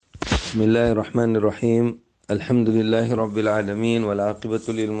بسم الله الرحمن الرحيم الحمد لله رب العالمين والعاقبة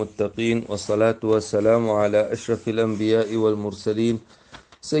للمتقين والصلاة والسلام على أشرف الأنبياء والمرسلين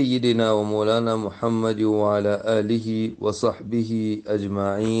سيدنا ومولانا محمد وعلى آله وصحبه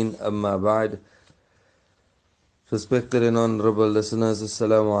أجمعين أما بعد. Respected and honorable listeners,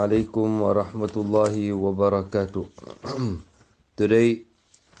 Assalamu alaikum wa rahmatullahi wa barakatuh. Today,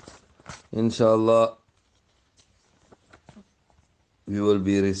 inshallah, we will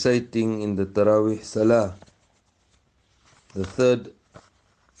be reciting in the Taraweeh Salah, the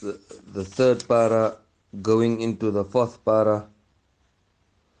third para, going into the fourth para.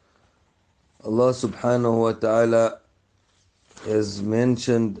 Allah subhanahu wa ta'ala has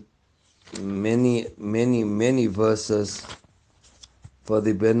mentioned many verses for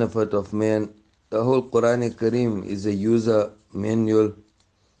the benefit of man. The whole Quran Kareem is a user manual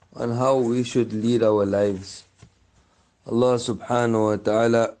on how we should lead our lives. Allah subhanahu wa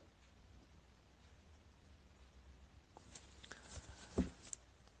ta'ala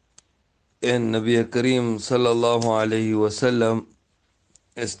and Nabi Kareem sallallahu alayhi wa sallam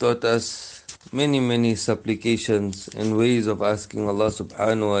has taught us many supplications and ways of asking Allah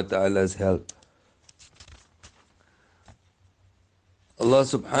subhanahu wa ta'ala's help. Allah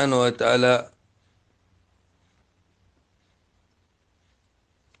subhanahu wa ta'ala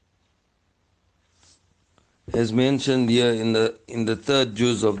has mentioned here in the third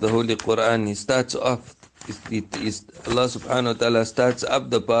juz of the Holy Quran. He starts off, Allah subhanahu wa ta'ala starts up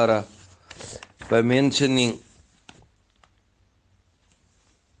the para by mentioning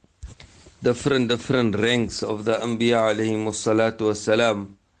different ranks of the Anbiya alayhimus salatu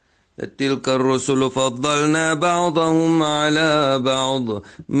wassalam. تلك الرسل فضلنا بعضهم على بعض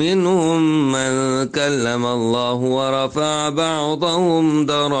منهم من كلم الله ورفع بعضهم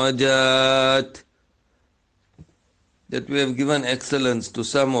درجات. That we have given excellence to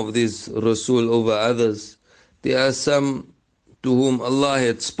some of these Rasul over others. There are some to whom Allah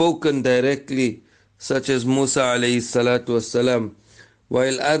had spoken directly, such as Musa alayhi salatu wassalam,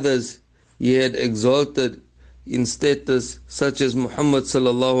 while others He had exalted in status, such as Muhammad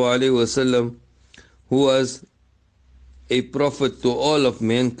sallallahu alayhi wasallam, who was a prophet to all of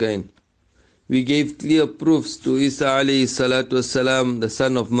mankind. We gave clear proofs to Isa alayhi salatu wassalam, the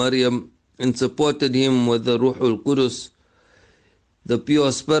son of Maryam, and supported him with the Ruhul Qudus, the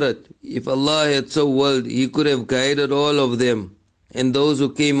pure spirit. If Allah had so willed, He could have guided all of them, and those who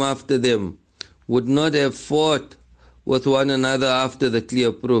came after them would not have fought with one another after the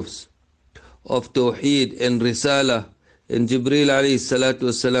clear proofs of Tawheed and Risala, and Jibreel alayhi salatu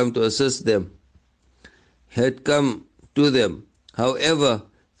wasalam to assist them had come to them. However,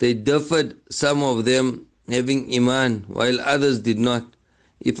 they differed, some of them having Iman while others did not.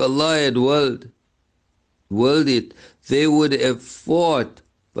 If Allah had willed it, they would have fought,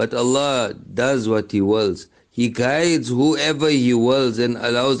 but Allah does what He wills. He guides whoever He wills and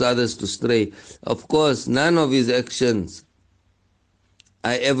allows others to stray. Of course, none of His actions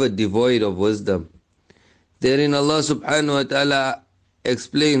are ever devoid of wisdom. Therein Allah subhanahu wa ta'ala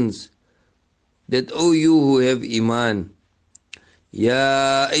explains that, O you who have Iman,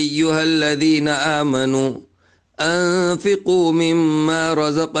 Ya ayyuhalladhina amanu أنفقوا مما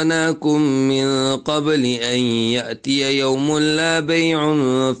رزقناكم من قبل أن يأتي يوم لا بيع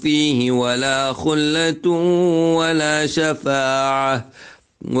فيه ولا خلة ولا شفاعة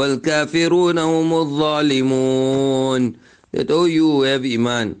والكافرون هم الظالمون. That, O you who have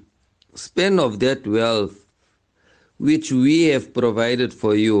Iman, spend of that wealth which we have provided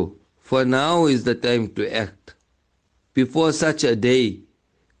for you, for now is the time to act. Before such a day,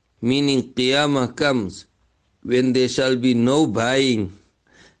 meaning Qiyamah, comes, when there shall be no buying,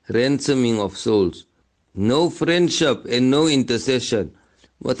 ransoming of souls, no friendship and no intercession,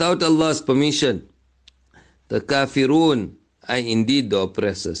 without Allah's permission. The kafirun are indeed the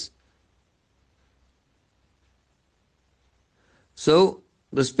oppressors. So,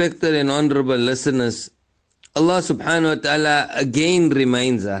 respected and honorable listeners, Allah subhanahu wa ta'ala again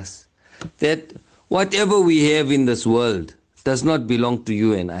reminds us that whatever we have in this world does not belong to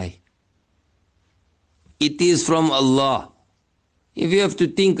you and I. It is from Allah. If you have to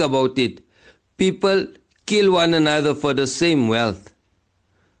think about it, people kill one another for the same wealth.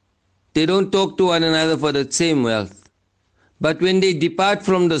 They don't talk to one another for the same wealth. But when they depart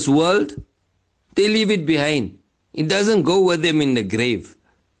from this world, they leave it behind. It doesn't go with them in the grave.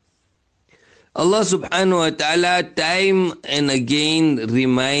 Allah subhanahu wa ta'ala time and again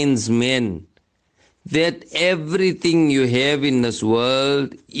reminds men that everything you have in this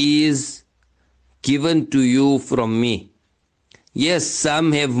world is given to you from me. Yes,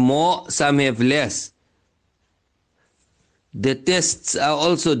 some have more, some have less. The tests are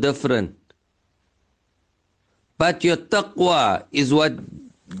also different. But your taqwa is what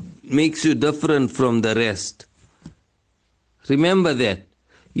makes you different from the rest. Remember that.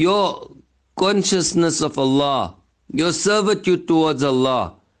 Your consciousness of Allah, your servitude towards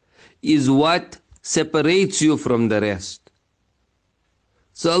Allah is what separates you from the rest.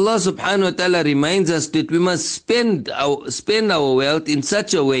 So Allah subhanahu wa ta'ala reminds us that we must spend our wealth in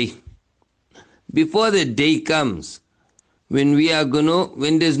such a way before the day comes when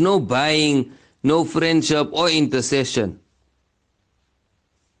when there's no buying, no friendship or intercession.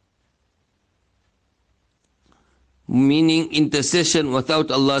 Meaning intercession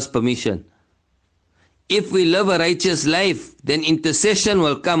without Allah's permission. If we live a righteous life, then intercession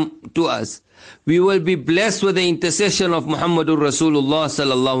will come to us. We will be blessed with the intercession of Muhammadur Rasulullah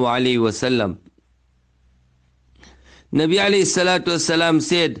sallallahu alaihi wasallam. Nabi alayhi salatu wasalam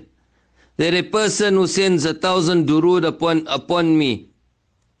said that a person who sends 1,000 durood upon me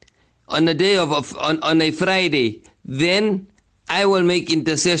on a day on a Friday, then I will make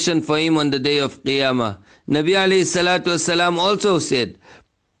intercession for him on the day of Qiyamah. Nabi alayhi salatu wasalam also said,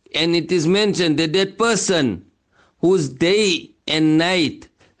 and it is mentioned that that person whose day and night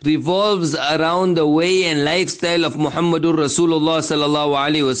revolves around the way and lifestyle of Muhammadur Rasulullah sallallahu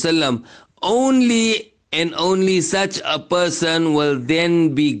alaihi wasallam, only and only such a person will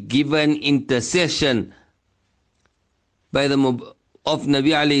then be given intercession by the of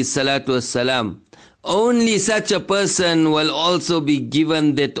Nabi alayhi salatu wasalam. Only such a person will also be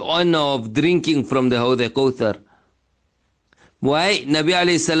given that honor of drinking from the Hawd al-Kawthar. Why? Nabi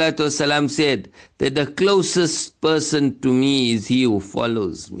alayhi salatu wasalam said that the closest person to me is he who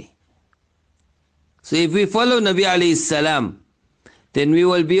follows me. So if we follow Nabi alayhi salam, then we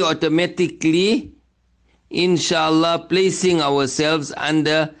will be automatically, inshallah, placing ourselves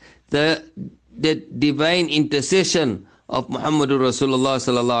under the divine intercession of Muhammadur Rasulullah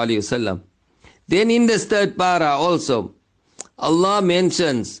sallallahu alayhi wasallam. Then in the third para also, Allah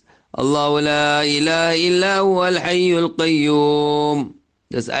mentions, Allahu la ilaha illa huwal hayyul qayyum.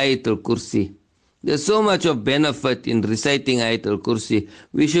 That's Ayatul Kursi. There's so much of benefit in reciting Ayatul Kursi.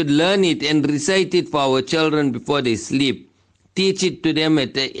 We should learn it and recite it for our children before they sleep. Teach it to them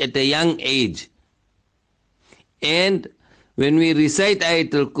at a young age. And when we recite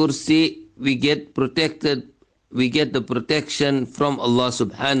Ayatul Kursi, we get protected, we get the protection from Allah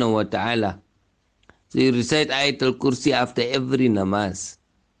subhanahu wa ta'ala. So you recite Ayatul Kursi after every namaz.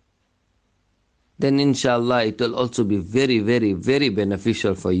 Then inshallah it will also be very, very, very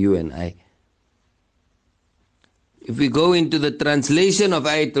beneficial for you and I. If we go into the translation of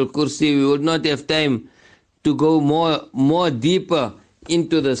Ayatul Kursi, we would not have time to go more deeper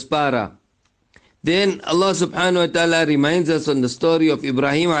into the para. Then Allah subhanahu wa ta'ala reminds us on the story of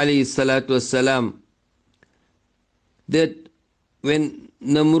Ibrahim alayhi salatu wassalam, that when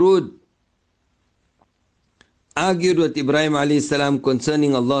Namrud argued with Ibrahim alayhi salam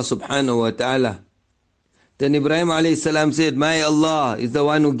concerning Allah subhanahu wa ta'ala, then Ibrahim alayhi salam said, my Allah is the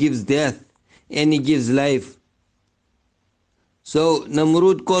one who gives death and He gives life. So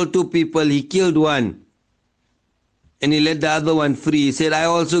Namrud called two people, he killed one and he let the other one free. He said, I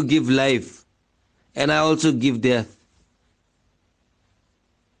also give life and I also give death.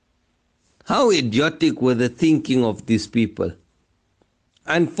 How idiotic were the thinking of these people.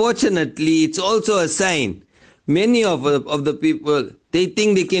 Unfortunately, it's also a sign. Many of the people, they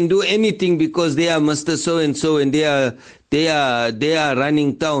think they can do anything because they are Mr. So-and-so and they are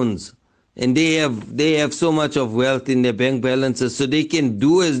running towns. And they have so much of wealth in their bank balances, so they can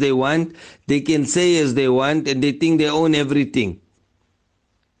do as they want, they can say as they want, and they think they own everything.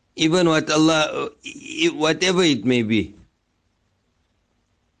 Even what Allah, whatever it may be.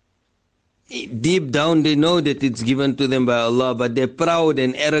 Deep down they know that it's given to them by Allah, but they're proud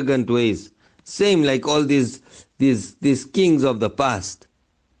and arrogant ways. Same like all these kings of the past.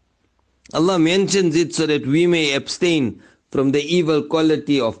 Allah mentions it so that we may abstain from the evil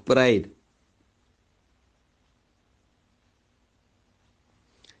quality of pride.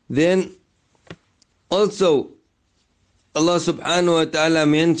 Then also Allah subhanahu wa ta'ala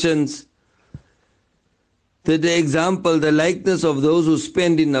mentions that the example, the likeness of those who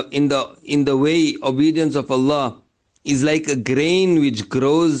spend in the way, obedience of Allah, is like a grain which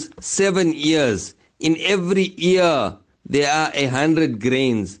grows 7 years. In every year there are 100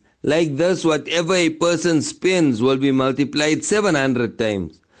 grains. Like this, whatever a person spends will be multiplied 700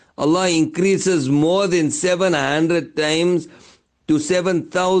 times. Allah increases more than 700 times to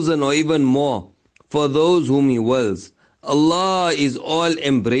 7,000 or even more for those whom He wills. Allah is all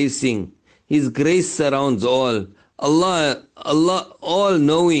embracing. His grace surrounds all. Allah all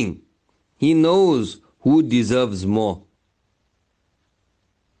knowing. He knows who deserves more.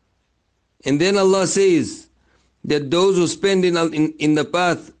 And then Allah says that those who spend in the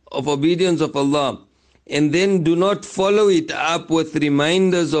path of obedience of Allah and then do not follow it up with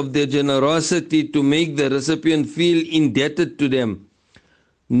reminders of their generosity to make the recipient feel indebted to them,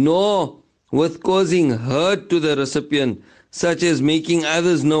 nor with causing hurt to the recipient, such as making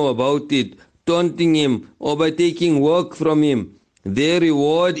others know about it, taunting him, or by taking work from him, their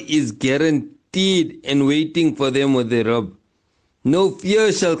reward is guaranteed and waiting for them with their Rabb. No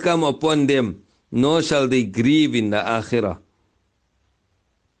fear shall come upon them, nor shall they grieve in the Akhirah.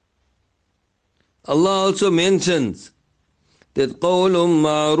 Allah also mentions that قَوْلٌ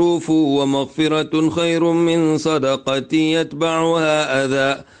مَعْرُوفٌ وَمَغْفِرَةٌ خَيْرٌ مِّن صَدَقَةٍ يَتْبَعُهَا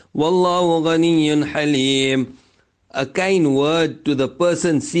أَذًى وَاللَّهُ غَنِيٌّ حَلِيمٌ. A kind word to the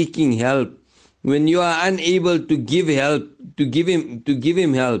person seeking help. When you are unable to give help, to give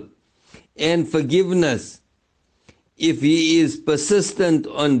him help, and forgiveness if he is persistent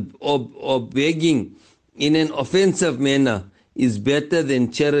on or begging in an offensive manner, is better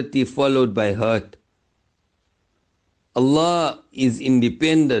than charity followed by hurt. Allah is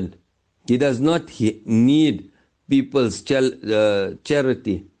independent. He does not need people's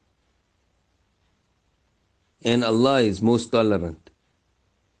charity. And Allah is most tolerant.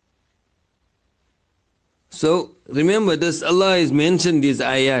 So remember this, Allah has mentioned these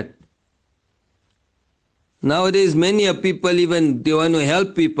ayat. Nowadays many people even, they want to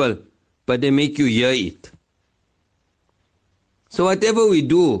help people, but they make you hear it. So whatever we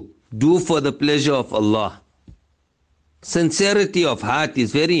do for the pleasure of Allah. Sincerity of heart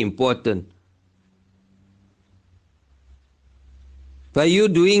is very important. By you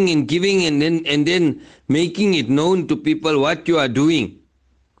doing and giving and then making it known to people what you are doing,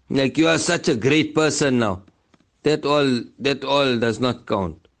 like you are such a great person now, that all does not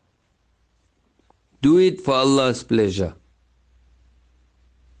count. Do it for Allah's pleasure.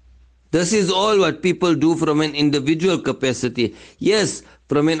 This is all what people do from an individual capacity. Yes,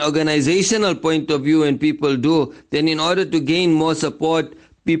 from an organizational point of view, when people do, then in order to gain more support,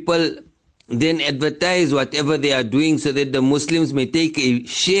 people then advertise whatever they are doing so that the Muslims may take a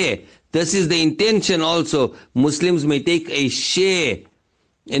share. This is the intention also. Muslims may take a share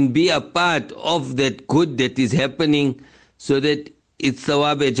and be a part of that good that is happening, so that it's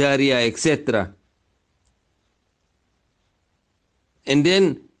thawab jariyah, etc. And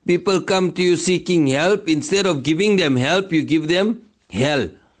then people come to you seeking help. Instead of giving them help, you give them hell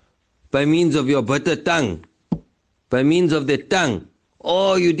by means of your bitter tongue, by means of the tongue.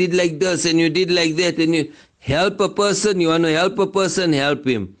 Oh, you did like this and you did like that, and you help a person. You want to help a person, help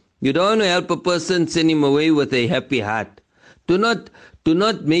him. You don't want to help a person, send him away with a happy heart. Do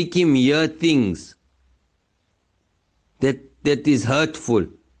not make him hear things that is hurtful.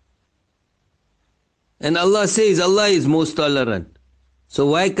 And Allah says Allah is most tolerant. So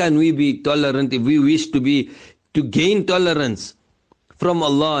why can't we be tolerant if we wish to gain tolerance from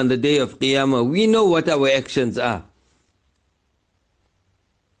Allah on the day of Qiyamah? We know what our actions are.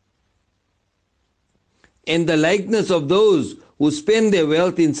 And the likeness of those who spend their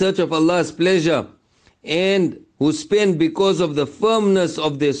wealth in search of Allah's pleasure and who spend because of the firmness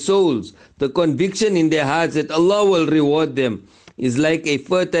of their souls, the conviction in their hearts that Allah will reward them, is like a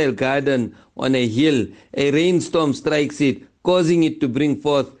fertile garden on a hill. A rainstorm strikes it, causing it to bring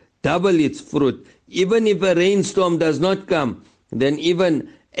forth double its fruit. Even if a rainstorm does not come, then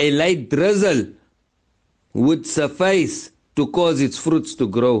even a light drizzle would suffice to cause its fruits to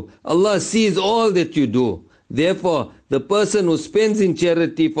grow. Allah sees all that you do. Therefore, the person who spends in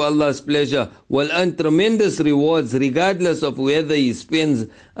charity for Allah's pleasure will earn tremendous rewards, regardless of whether he spends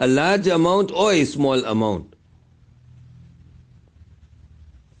a large amount or a small amount.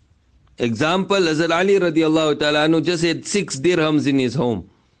 Example, Hazrat Ali radiallahu ta'ala anhu just had 6 dirhams in his home.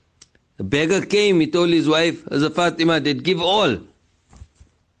 The beggar came, he told his wife, Hazrat Fatima, that give all.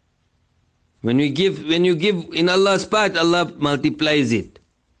 When you give in Allah's path, Allah multiplies it.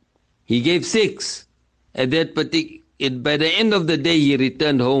 He gave 6. By the end of the day, he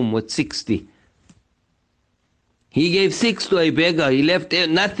returned home with 60. He gave 6 to a beggar. He left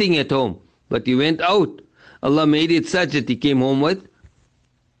nothing at home, but he went out. Allah made it such that he came home with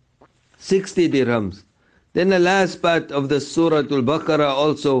 60 dirhams. Then the last part of the Surah Al-Baqarah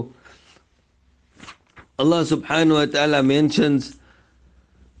also, Allah subhanahu wa ta'ala mentions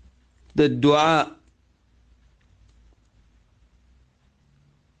the dua.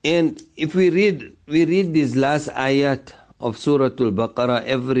 And if we read this last ayat of Surah Al-Baqarah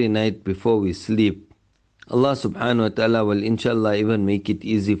every night before we sleep, Allah subhanahu wa ta'ala will inshallah even make it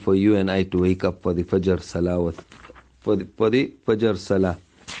easy for you and I to wake up for the Fajr Salah. For the Fajr Salah.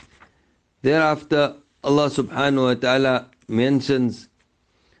 Thereafter, Allah subhanahu wa ta'ala mentions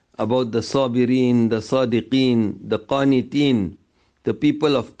about the sabirin, the sadiqeen, the qanitin, the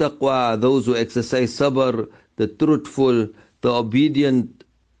people of taqwa, those who exercise sabr, the truthful, the obedient,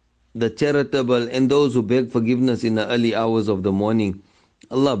 the charitable, and those who beg forgiveness in the early hours of the morning.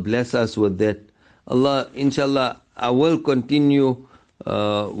 Allah bless us with that. Allah, inshallah, I will continue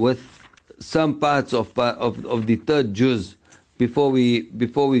with some parts of the third juz before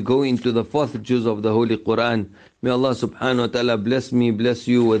we go into the fourth juz of the Holy Quran. May Allah subhanahu wa ta'ala bless me, bless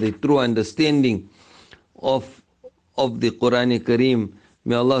you with a true understanding of the Quran Kareem.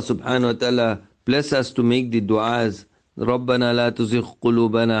 May Allah subhanahu wa ta'ala bless us to make the du'as. ربنا لا تزغ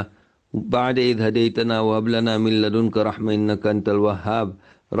قلوبنا بعد إذ هديتنا وهب لنا من لدنك رحمة إنك أنت الوهاب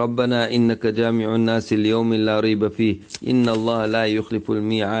ربنا إنك جامع الناس اليوم لا ريب فيه إن الله لا يخلف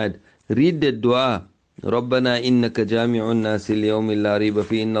الميعاد. Read the dua. ربنا إنك جامع الناس اليوم لا ريب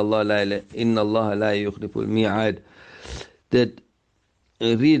فيه إن الله لا يخلف الميعاد. That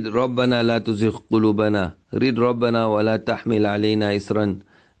read ربنا لا تزغ قلوبنا, read ربنا ولا تحمل علينا إسرا.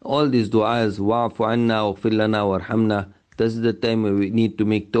 All these du'as, wa'fu anna waghfir lana warhamna. This is the time where we need to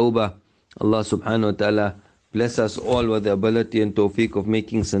make tawbah. Allah subhanahu wa ta'ala bless us all with the ability and tawfiq of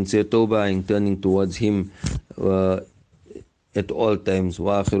making sincere tawbah and turning towards Him at all times.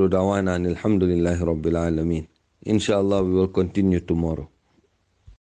 Wa akhiru da'wana alhamdulillahi rabbil alameen. Inshallah we will continue tomorrow.